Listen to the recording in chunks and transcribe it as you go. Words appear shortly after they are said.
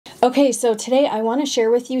Okay, so today I want to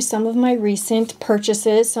share with you some of my recent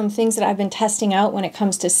purchases, some things that I've been testing out when it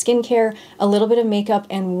comes to skincare, a little bit of makeup,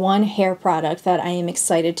 and one hair product that I am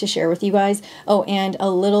excited to share with you guys. Oh, and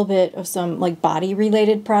a little bit of some like body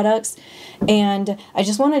related products. And I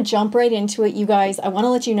just want to jump right into it, you guys. I want to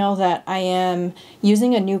let you know that I am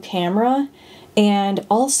using a new camera. And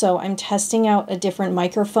also, I'm testing out a different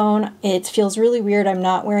microphone. It feels really weird. I'm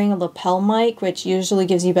not wearing a lapel mic, which usually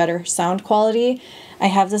gives you better sound quality. I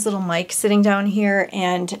have this little mic sitting down here,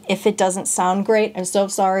 and if it doesn't sound great, I'm so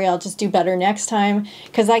sorry. I'll just do better next time,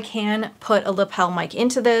 because I can put a lapel mic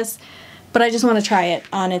into this, but I just want to try it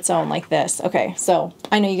on its own like this. Okay, so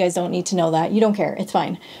I know you guys don't need to know that. You don't care. It's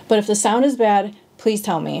fine. But if the sound is bad, please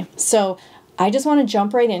tell me. So I just want to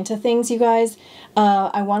jump right into things, you guys.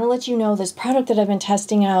 I want to let you know this product that I've been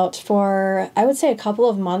testing out for, I would say, a couple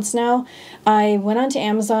of months now. I went onto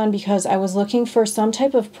Amazon because I was looking for some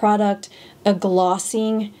type of product, a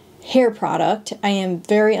glossing hair product. I am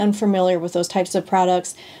very unfamiliar with those types of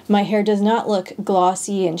products. My hair does not look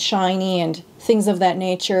glossy and shiny and things of that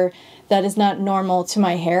nature. That is not normal to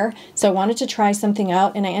my hair. So I wanted to try something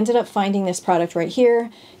out, and I ended up finding this product right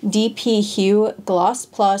here, DP Hue Gloss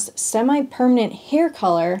Plus Semi-Permanent Hair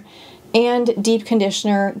Color and Deep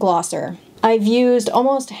Conditioner Glosser. I've used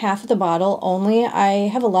almost half of the bottle only. I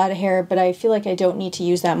have a lot of hair, but I feel like I don't need to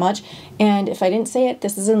use that much. And if I didn't say it,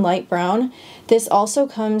 this is in light brown. This also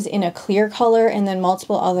comes in a clear color and then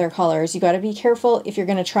multiple other colors. You got to be careful if you're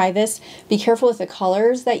going to try this. Be careful with the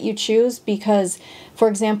colors that you choose because, for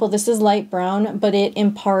example, this is light brown, but it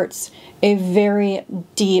imparts a very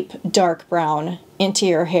deep dark brown into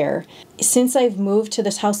your hair. Since I've moved to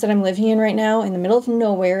this house that I'm living in right now, in the middle of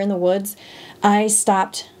nowhere in the woods, I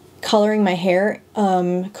stopped coloring my hair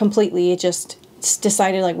completely. It just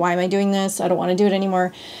decided, like, why am I doing this? I don't want to do it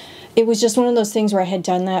anymore. It was just one of those things where I had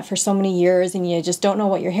done that for so many years and you just don't know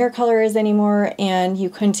what your hair color is anymore, and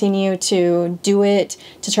you continue to do it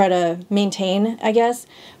to try to maintain, I guess.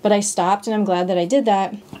 But I stopped, and I'm glad that I did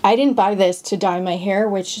that. I didn't buy this to dye my hair,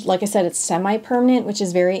 which, like I said, it's semi-permanent, which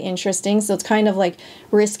is very interesting. So it's kind of like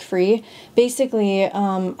risk-free. Basically,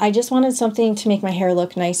 I just wanted something to make my hair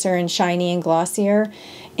look nicer and shiny and glossier.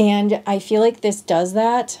 And I feel like this does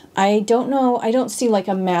that. I don't know, I don't see like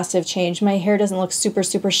a massive change. My hair doesn't look super,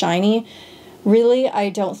 super shiny. Really, I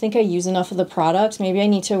don't think I use enough of the product. Maybe I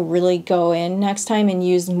need to really go in next time and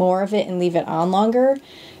use more of it and leave it on longer,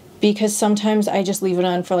 because sometimes I just leave it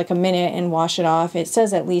on for like a minute and wash it off. It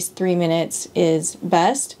says at least 3 minutes is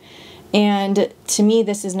best. And to me,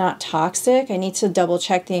 this is not toxic. I need to double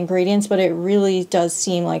check the ingredients, but it really does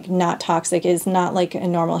seem like not toxic. It's not like a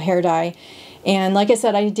normal hair dye. And like I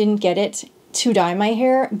said, I didn't get it to dye my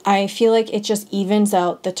hair. I feel like it just evens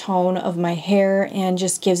out the tone of my hair and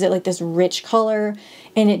just gives it like this rich color,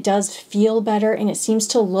 and it does feel better and it seems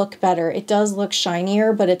to look better. It does look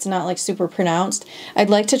shinier, but it's not like super pronounced.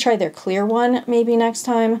 I'd like to try their clear one maybe next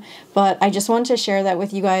time, but I just wanted to share that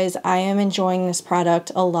with you guys. I am enjoying this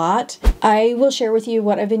product a lot. I will share with you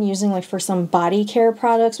what I've been using like for some body care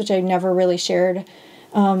products, which I've never really shared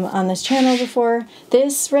on this channel before.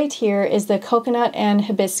 This right here is the coconut and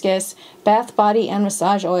hibiscus bath, body, and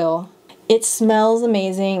massage oil. It smells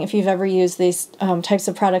amazing. If you've ever used these types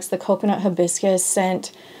of products, the coconut hibiscus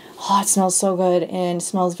scent, oh, it smells so good and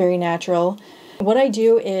smells very natural. What I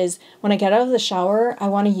do is when I get out of the shower, I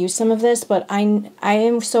want to use some of this, but I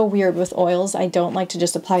am so weird with oils. I don't like to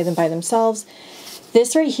just apply them by themselves.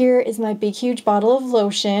 This right here is my big huge bottle of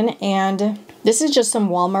lotion, and this is just some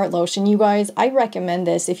Walmart lotion, you guys. I recommend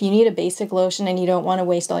this if you need a basic lotion and you don't want to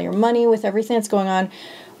waste all your money with everything that's going on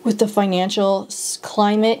with the financial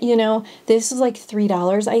climate, you know. This is like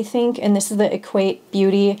 $3, I think, and this is the Equate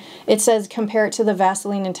Beauty. It says compare it to the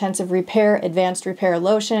Vaseline Intensive Repair Advanced Repair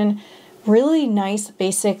Lotion. Really nice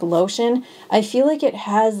basic lotion. I feel like it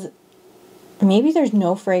has, maybe there's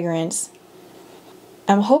no fragrance.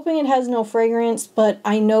 I'm hoping it has no fragrance, but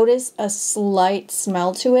I notice a slight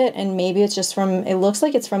smell to it, and maybe it's just from, it looks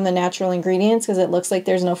like it's from the natural ingredients because it looks like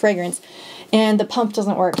there's no fragrance. And the pump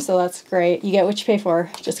doesn't work, so that's great. You get what you pay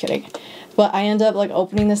for. Just kidding. But I end up like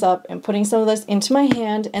opening this up and putting some of this into my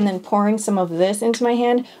hand and then pouring some of this into my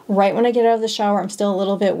hand right when I get out of the shower. I'm still a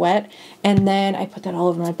little bit wet, and then I put that all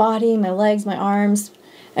over my body, my legs, my arms,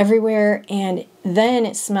 everywhere, and then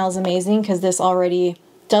it smells amazing because this already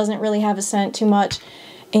doesn't really have a scent too much,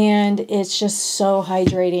 and it's just so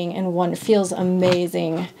hydrating and feels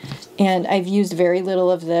amazing. And I've used very little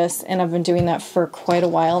of this, and I've been doing that for quite a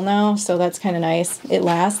while now, so that's kind of nice. It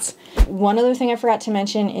lasts. One other thing I forgot to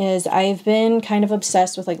mention is I've been kind of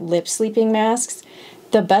obsessed with like lip sleeping masks.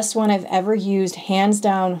 The best one I've ever used, hands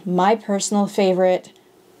down, my personal favorite,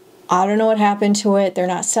 I don't know what happened to it. They're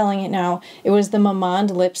not selling it now. It was the Mamond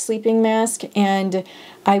lip sleeping mask, and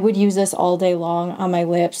I would use this all day long on my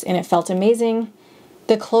lips, and it felt amazing.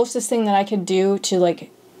 The closest thing that I could do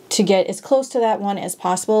to get as close to that one as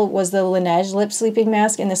possible was the Laneige lip sleeping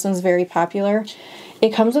mask, and this one's very popular.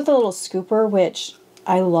 It comes with a little scooper, which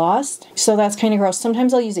I lost, so that's kind of gross.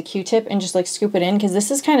 Sometimes I'll use a Q-tip and just like scoop it in, because this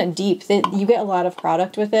is kind of deep. You get a lot of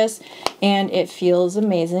product with this, and it feels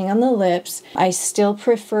amazing on the lips. I still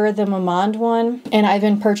prefer the Mamond one, and I've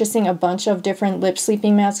been purchasing a bunch of different lip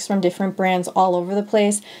sleeping masks from different brands all over the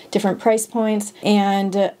place, different price points,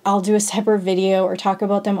 and I'll do a separate video or talk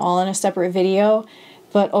about them all in a separate video.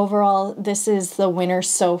 But overall, this is the winner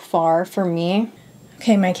so far for me.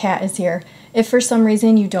 Okay, my cat is here. If for some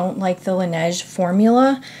reason you don't like the Laneige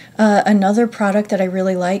formula, another product that I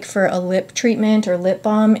really like for a lip treatment or lip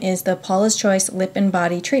balm is the Paula's Choice Lip and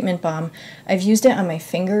Body Treatment Balm. I've used it on my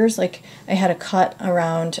fingers, like I had a cut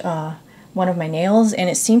around one of my nails, and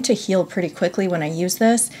it seemed to heal pretty quickly when I used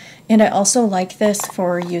this. And I also like this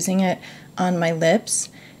for using it on my lips.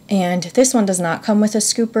 And this one does not come with a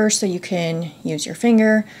scooper, so you can use your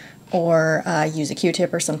finger or use a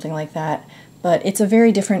Q-tip or something like that. But it's a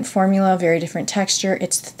very different formula, very different texture.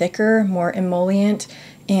 It's thicker, more emollient,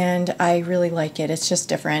 and I really like it. It's just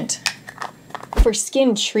different. For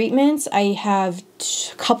skin treatments, I have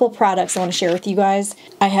a couple products I want to share with you guys.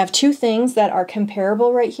 I have two things that are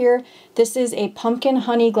comparable right here. This is a pumpkin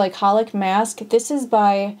honey glycolic mask. This is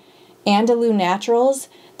by Andalou Naturals.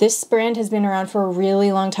 This brand has been around for a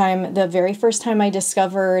really long time. The very first time I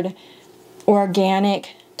discovered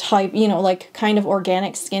organic type, like kind of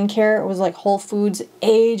organic skincare, it was like Whole Foods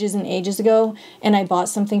ages and ages ago, and I bought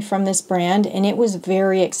something from this brand, and it was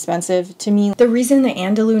very expensive to me. The reason the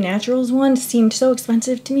Andalou Naturals one seemed so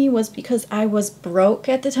expensive to me was because I was broke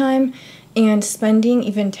at the time, and spending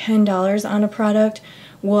even $10 on a product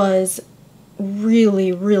was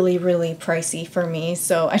really, really, really pricey for me.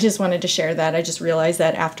 So I just wanted to share that. I just realized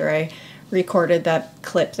that after I recorded that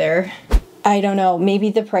clip there. I don't know, maybe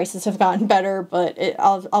the prices have gotten better, but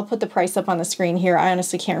I'll put the price up on the screen here. I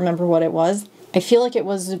honestly can't remember what it was. I feel like it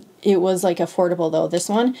was like affordable though, this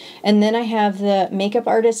one. And then I have the Makeup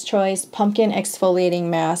Artist Choice Pumpkin Exfoliating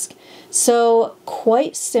Mask. So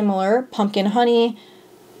quite similar, pumpkin honey,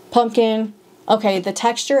 pumpkin. Okay, the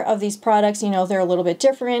texture of these products, they're a little bit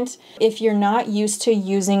different. If you're not used to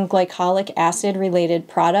using glycolic acid related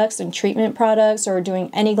products and treatment products or doing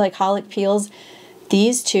any glycolic peels,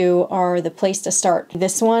 these two are the place to start.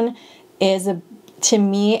 This one is, to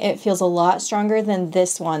me, it feels a lot stronger than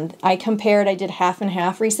this one. I did half and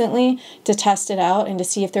half recently to test it out and to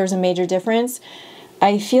see if there was a major difference.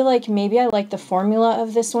 I feel like maybe I like the formula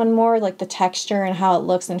of this one more, like the texture and how it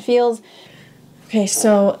looks and feels. Okay,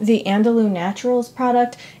 so the Andalou Naturals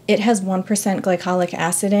product, it has 1% glycolic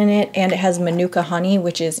acid in it, and it has Manuka honey,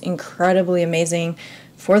 which is incredibly amazing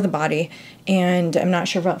for the body. And I'm not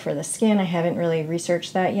sure about for the skin. I haven't really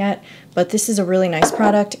researched that yet, but this is a really nice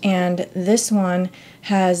product, and this one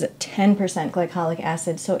has 10% glycolic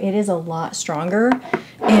acid, so it is a lot stronger.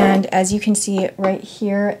 And as you can see right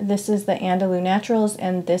here, this is the Andalou Naturals,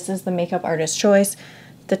 and this is the Makeup Artist Choice.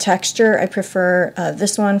 The texture, I prefer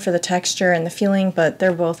this one for the texture and the feeling, but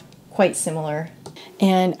they're both quite similar.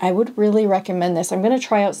 And I would really recommend this. I'm going to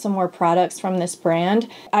try out some more products from this brand.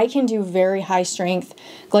 I can do very high strength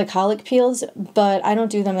glycolic peels, but I don't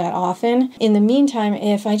do them that often. In the meantime,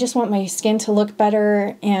 if I just want my skin to look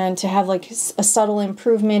better and to have like a subtle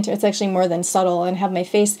improvement, it's actually more than subtle, and have my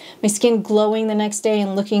skin glowing the next day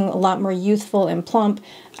and looking a lot more youthful and plump,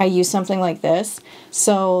 I use something like this.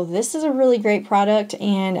 So this is a really great product,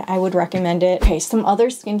 and I would recommend it. Okay, some other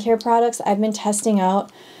skincare products I've been testing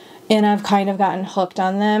out, and I've kind of gotten hooked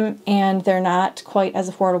on them, and they're not quite as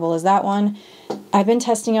affordable as that one. I've been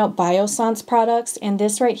testing out Biossance products, and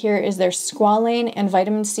this right here is their Squalane and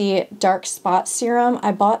Vitamin C Dark Spot Serum.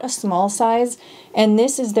 I bought a small size, and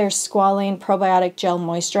this is their Squalane Probiotic Gel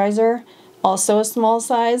Moisturizer, also a small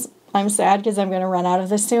size. I'm sad because I'm going to run out of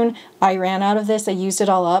this soon. I ran out of this. I used it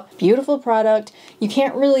all up. Beautiful product. You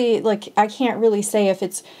can't really, I can't really say if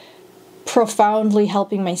it's profoundly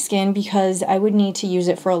helping my skin, because I would need to use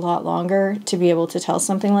it for a lot longer to be able to tell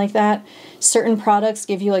something like that. Certain products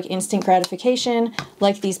give you like instant gratification,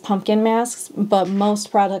 like these pumpkin masks, but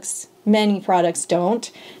many products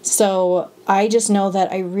don't. So I just know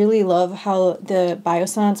that I really love how the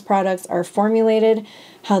Biossance products are formulated,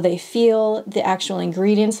 how they feel, the actual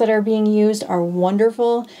ingredients that are being used are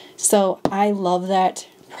wonderful. So I love that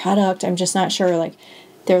product. I'm just not sure,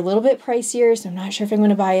 they're a little bit pricier, so I'm not sure if I'm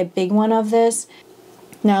going to buy a big one of this.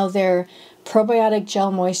 Now, their Probiotic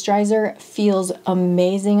Gel Moisturizer feels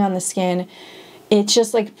amazing on the skin. It's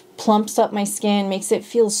just like plumps up my skin, makes it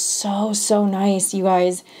feel so, so nice, you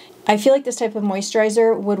guys. I feel like this type of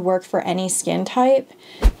moisturizer would work for any skin type.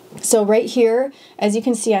 So right here, as you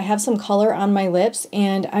can see, I have some color on my lips,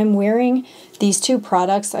 and I'm wearing these two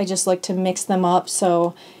products. I just like to mix them up.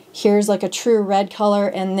 So here's like a true red color,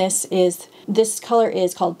 and this color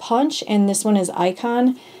is called Punch, and this one is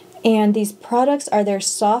Icon. And these products are their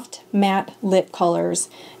soft matte lip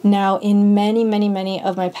colors. Now, in many, many, many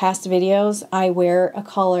of my past videos, I wear a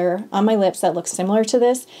color on my lips that looks similar to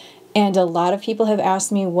this, and a lot of people have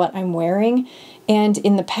asked me what I'm wearing. And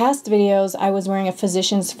in the past videos, I was wearing a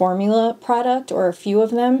Physicians Formula product, or a few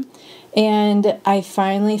of them, and I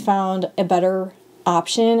finally found a better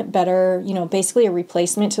option, better, you know, basically a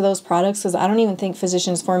replacement to those products, because I don't even think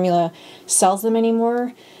Physicians Formula sells them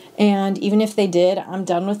anymore. And even if they did, I'm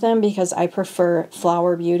done with them because I prefer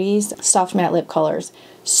Flower Beauty's soft matte lip colors.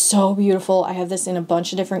 So beautiful. I have this in a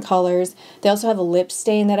bunch of different colors. They also have a lip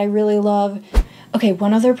stain that I really love. Okay,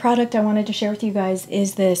 one other product I wanted to share with you guys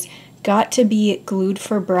is this Got to Be Glued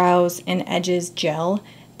for Brows and Edges Gel.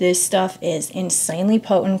 This stuff is insanely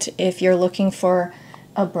potent. If you're looking for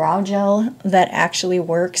a brow gel that actually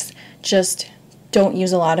works, just don't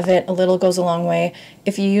use a lot of it. A little goes a long way.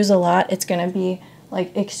 If you use a lot, it's going to be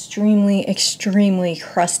like extremely, extremely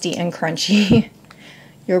crusty and crunchy.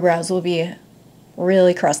 Your brows will be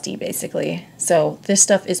really crusty, basically. So this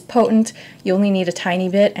stuff is potent. You only need a tiny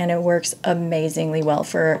bit, and it works amazingly well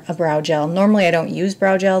for a brow gel. Normally I don't use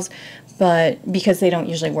brow gels, but because they don't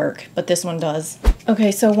usually work, but this one does.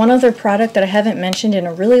 Okay, so one other product that I haven't mentioned in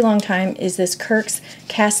a really long time is this Kirk's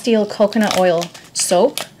Castile Coconut Oil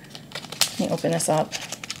Soap. Let me open this up.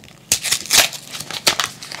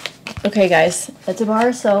 Okay guys, it's a bar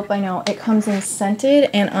of soap. I know it comes in scented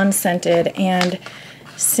and unscented, and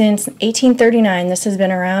since 1839 this has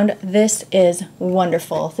been around. This is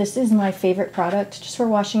wonderful. This is my favorite product just for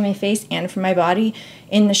washing my face and for my body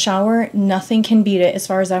in the shower. Nothing can beat it as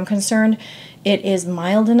far as I'm concerned. It is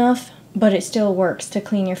mild enough, but it still works to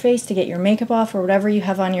clean your face, to get your makeup off or whatever you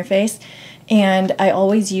have on your face. And I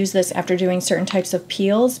always use this after doing certain types of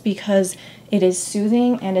peels because it is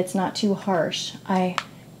soothing and it's not too harsh. I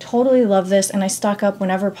totally love this, and I stock up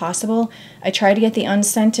whenever possible. I try to get the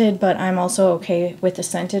unscented, but I'm also okay with the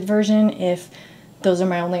scented version if that's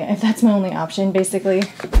my only option, basically.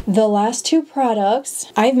 The last two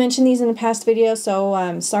products, I've mentioned these in the past video, so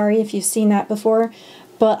I'm sorry if you've seen that before,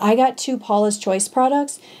 but I got two Paula's Choice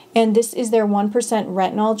products, and this is their 1%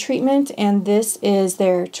 retinol treatment, and this is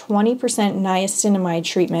their 20% niacinamide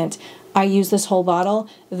treatment. I use this whole bottle.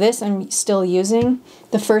 This I'm still using.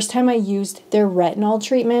 The first time I used their retinol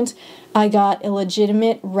treatment, I got a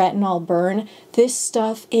legitimate retinol burn. This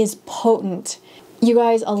stuff is potent. You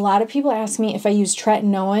guys, a lot of people ask me if I use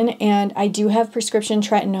tretinoin, and I do have prescription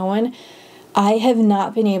tretinoin. I have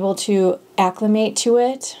not been able to acclimate to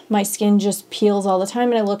it. My skin just peels all the time,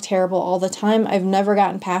 and I look terrible all the time. I've never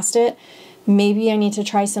gotten past it. Maybe I need to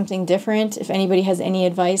try something different. If anybody has any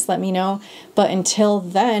advice, let me know. But until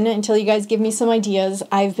then, until you guys give me some ideas,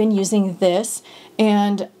 I've been using this,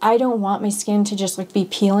 and I don't want my skin to just like be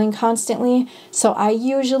peeling constantly. So I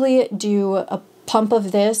usually do a pump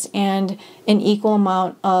of this and an equal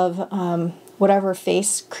amount of whatever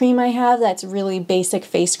face cream I have. That's really basic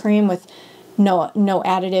face cream with no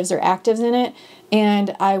additives or actives in it.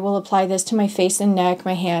 And I will apply this to my face and neck,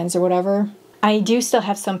 my hands, or whatever. I do still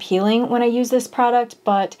have some peeling when I use this product,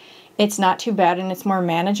 but it's not too bad and it's more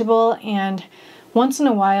manageable. And once in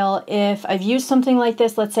a while, if I've used something like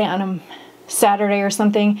this, let's say on a Saturday or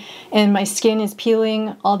something, and my skin is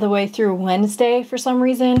peeling all the way through Wednesday for some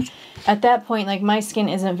reason, at that point, like, my skin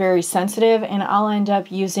isn't very sensitive, and I'll end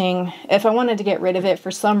up using, if I wanted to get rid of it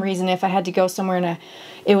for some reason, if I had to go somewhere and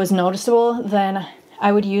it was noticeable, then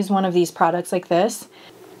I would use one of these products like this.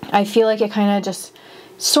 I feel like it kind of just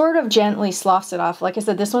sort of gently sloughs it off. Like I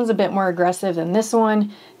said, this one's a bit more aggressive than this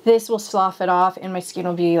one. This will slough it off, and my skin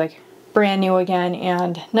will be like brand new again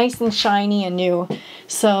and nice and shiny and new.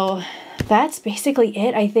 So that's basically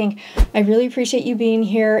it, I think. I really appreciate you being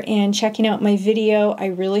here and checking out my video. I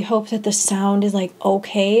really hope that the sound is like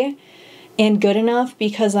okay and good enough,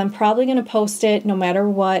 because I'm probably going to post it no matter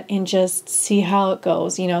what and just see how it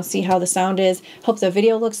goes, you know, see how the sound is. Hope the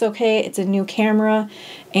video looks okay. It's a new camera,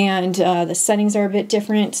 and the settings are a bit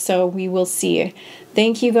different, so we will see.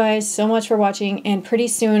 Thank you guys so much for watching, and pretty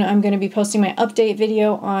soon I'm going to be posting my update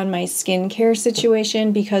video on my skincare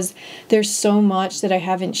situation, because there's so much that I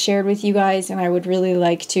haven't shared with you guys, and I would really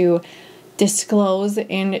like to disclose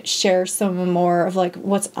and share some more of like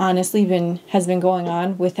what's honestly has been going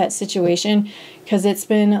on with that situation, because it's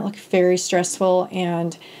been like very stressful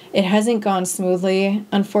and it hasn't gone smoothly.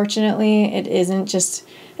 Unfortunately, it isn't just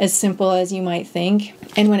as simple as you might think.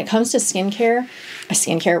 And when it comes to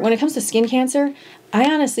when it comes to skin cancer,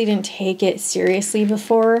 I honestly didn't take it seriously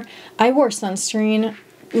before. I wore sunscreen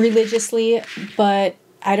religiously, but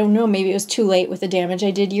I don't know, maybe it was too late with the damage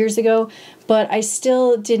I did years ago, but I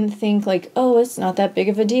still didn't think like, oh, it's not that big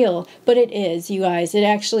of a deal. But it is, you guys, it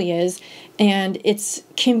actually is. And it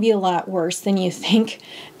can be a lot worse than you think.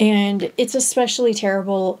 And it's especially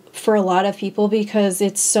terrible for a lot of people because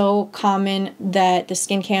it's so common that the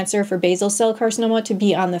skin cancer for basal cell carcinoma to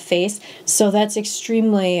be on the face. So that's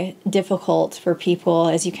extremely difficult for people,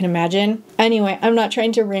 as you can imagine. Anyway, I'm not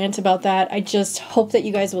trying to rant about that. I just hope that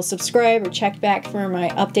you guys will subscribe or check back for my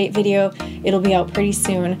update video. It'll be out pretty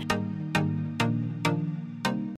soon.